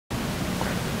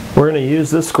We're going to use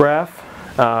this graph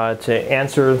to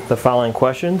answer the following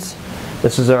questions.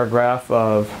 This is our graph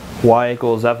of y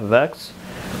equals f of x.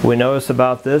 What we notice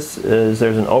about this is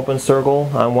there's an open circle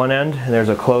on one end and there's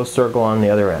a closed circle on the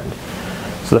other end.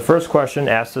 So the first question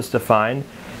asks us to find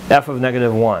f of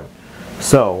negative 1.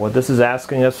 So what this is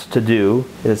asking us to do,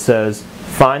 it says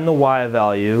find the y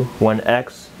value when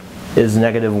x is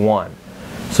negative 1.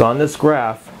 So on this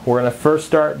graph we're going to first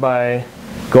start by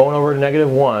going over to negative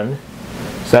 1.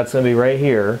 So that's going to be right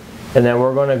here, and then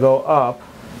we're going to go up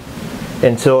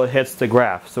until it hits the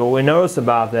graph. So what we notice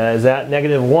about that is at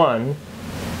negative 1,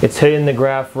 it's hitting the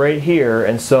graph right here,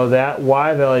 and so that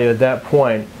y value at that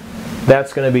point,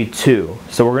 that's going to be 2.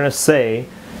 So we're going to say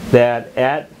that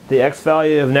at the x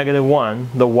value of negative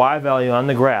 1, the y value on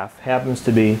the graph happens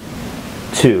to be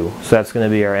 2. So that's going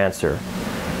to be our answer.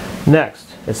 Next,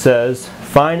 it says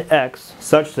find x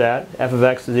such that f of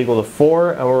x is equal to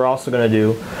 4, and we're also going to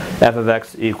do f of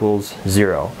x equals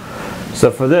 0. So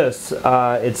for this,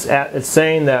 it's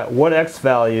saying that what x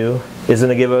value is going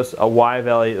to give us a y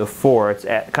value of 4. It's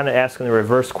kind of asking the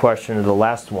reverse question of the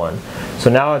last one. So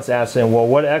now it's asking, well,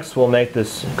 what x will make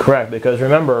this correct? Because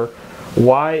remember,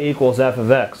 y equals f of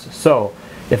x. So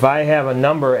if I have a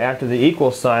number after the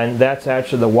equal sign, that's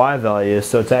actually the y value.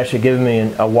 So it's actually giving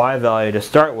me a y value to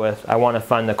start with. I want to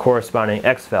find the corresponding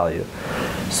x value.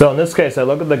 So in this case, I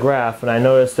look at the graph and I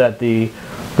notice that the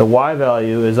y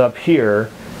value is up here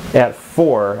at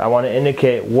 4. I want to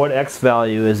indicate what x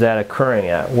value is that occurring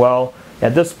at. Well,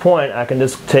 at this point, I can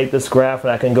just take this graph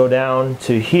and I can go down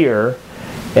to here.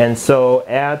 And so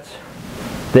at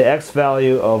the x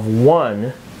value of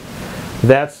 1,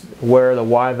 that's where the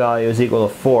y value is equal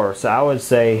to 4. So I would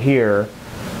say here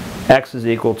x is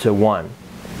equal to 1.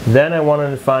 Then I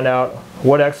wanted to find out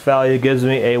what x value gives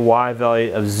me a y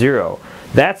value of 0.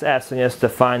 That's asking us to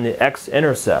find the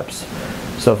x-intercepts.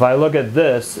 So if I look at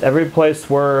this, every place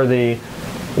where the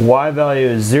y value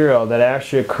is 0, that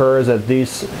actually occurs at these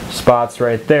spots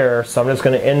right there. So I'm just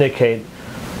going to indicate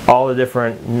all the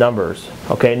different numbers.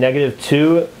 Okay, negative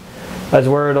 2 is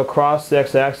where it'll cross the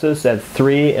x-axis at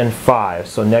 3 and 5.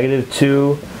 So negative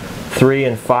 2, 3,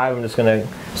 and 5, I'm just going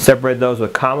to separate those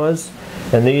with commas.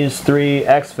 And these three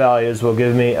x values will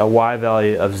give me a y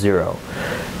value of 0.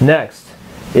 Next,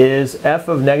 is f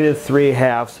of negative 3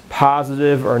 halves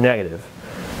positive or negative?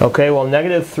 Okay, well,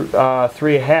 negative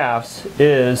 3 halves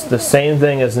is the same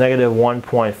thing as negative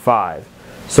 1.5.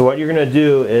 So what you're going to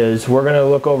do is we're going to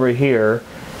look over here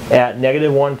at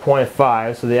negative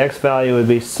 1.5, so the x value would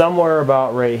be somewhere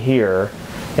about right here,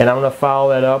 and I'm going to follow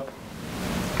that up,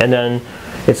 and then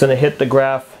it's going to hit the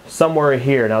graph somewhere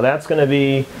here. Now that's going to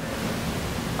be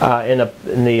in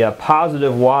the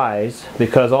positive y's,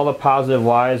 because all the positive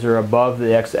y's are above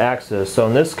the x-axis. So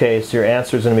in this case, your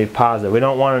answer is going to be positive. We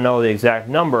don't want to know the exact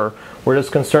number. We're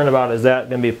just concerned about, is that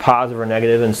going to be positive or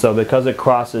negative? And so because it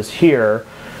crosses here,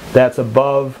 that's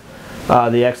above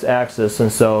the x-axis,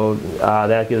 and so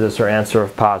that gives us our answer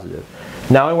of positive.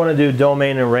 Now I want to do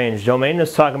domain and range. Domain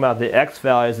is talking about the x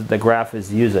values that the graph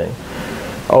is using.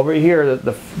 Over here,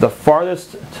 the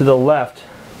farthest to the left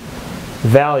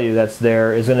value that's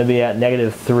there is going to be at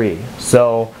negative 3.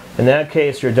 So in that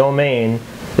case, your domain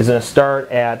is going to start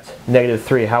at negative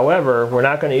 3. However, we're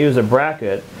not going to use a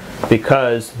bracket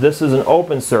because this is an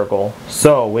open circle.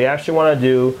 So we actually want to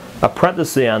do a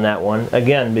parenthesis on that one.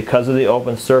 Again, because of the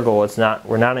open circle,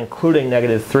 we're not including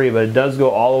negative 3, but it does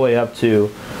go all the way up to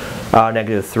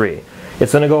negative 3.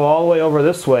 It's going to go all the way over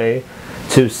this way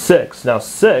to 6. Now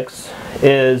 6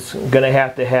 is going to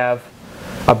have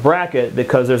a bracket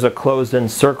because there's a closed-in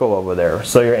circle over there.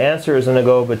 So your answer is going to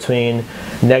go between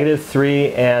negative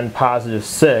 3 and positive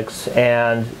 6,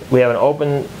 and we have an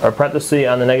open parenthesis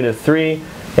on the negative 3,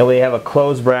 and we have a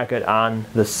closed bracket on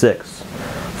the 6.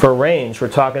 For range, we're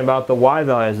talking about the y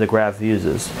values the graph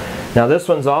uses. Now this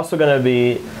one's also going to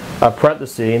be a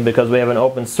parenthesis because we have an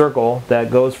open circle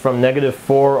that goes from negative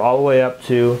 4 all the way up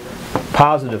to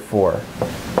positive 4.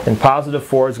 And positive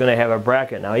 4 is going to have a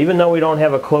bracket. Now even though we don't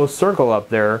have a closed circle up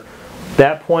there,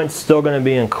 that point's still going to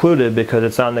be included because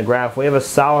it's on the graph. We have a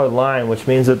solid line, which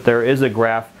means that there is a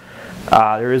graph,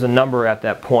 there is a number at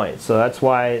that point. So that's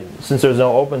why, since there's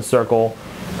no open circle,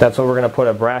 that's why we're going to put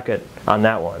a bracket on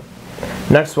that one.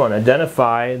 Next one,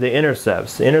 identify the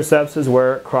intercepts. The intercepts is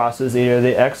where it crosses either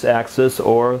the x-axis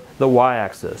or the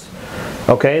y-axis.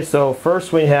 Okay, so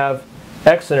first we have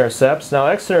x-intercepts. Now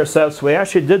x-intercepts, we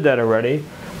actually did that already.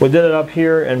 We did it up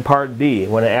here in part B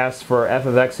when it asks for f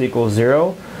of x equals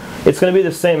 0. It's going to be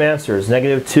the same answers,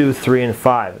 negative 2, 3, and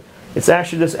 5. It's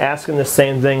actually just asking the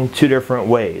same thing two different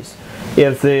ways.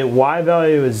 If the y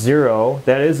value is 0,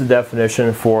 that is the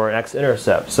definition for an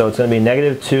x-intercept. So it's going to be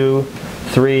negative 2,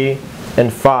 3,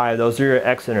 and 5. Those are your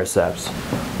x-intercepts.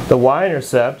 The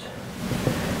y-intercept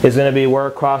is going to be where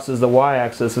it crosses the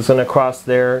y-axis. It's going to cross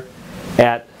there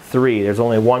at 3. There's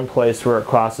only one place where it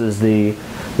crosses the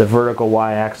vertical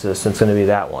y-axis. It's going to be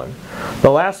that one.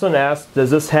 The last one asks,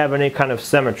 does this have any kind of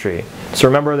symmetry? So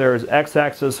remember, there's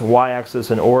x-axis,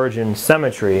 y-axis, and origin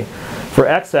symmetry. For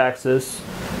x-axis,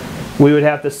 we would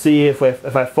have to see if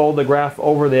I fold the graph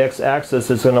over the x-axis,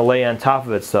 it's going to lay on top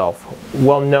of itself.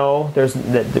 Well, no,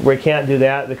 we can't do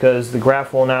that because the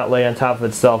graph will not lay on top of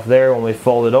itself there when we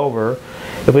fold it over.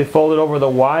 If we fold it over the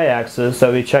y-axis,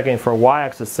 I'll be checking for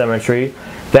y-axis symmetry.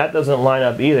 That doesn't line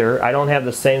up either. I don't have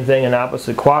the same thing in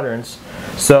opposite quadrants.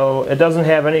 So it doesn't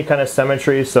have any kind of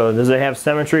symmetry. So does it have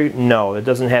symmetry? No, it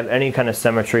doesn't have any kind of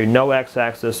symmetry. No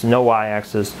x-axis, no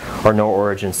y-axis, or no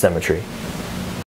origin symmetry.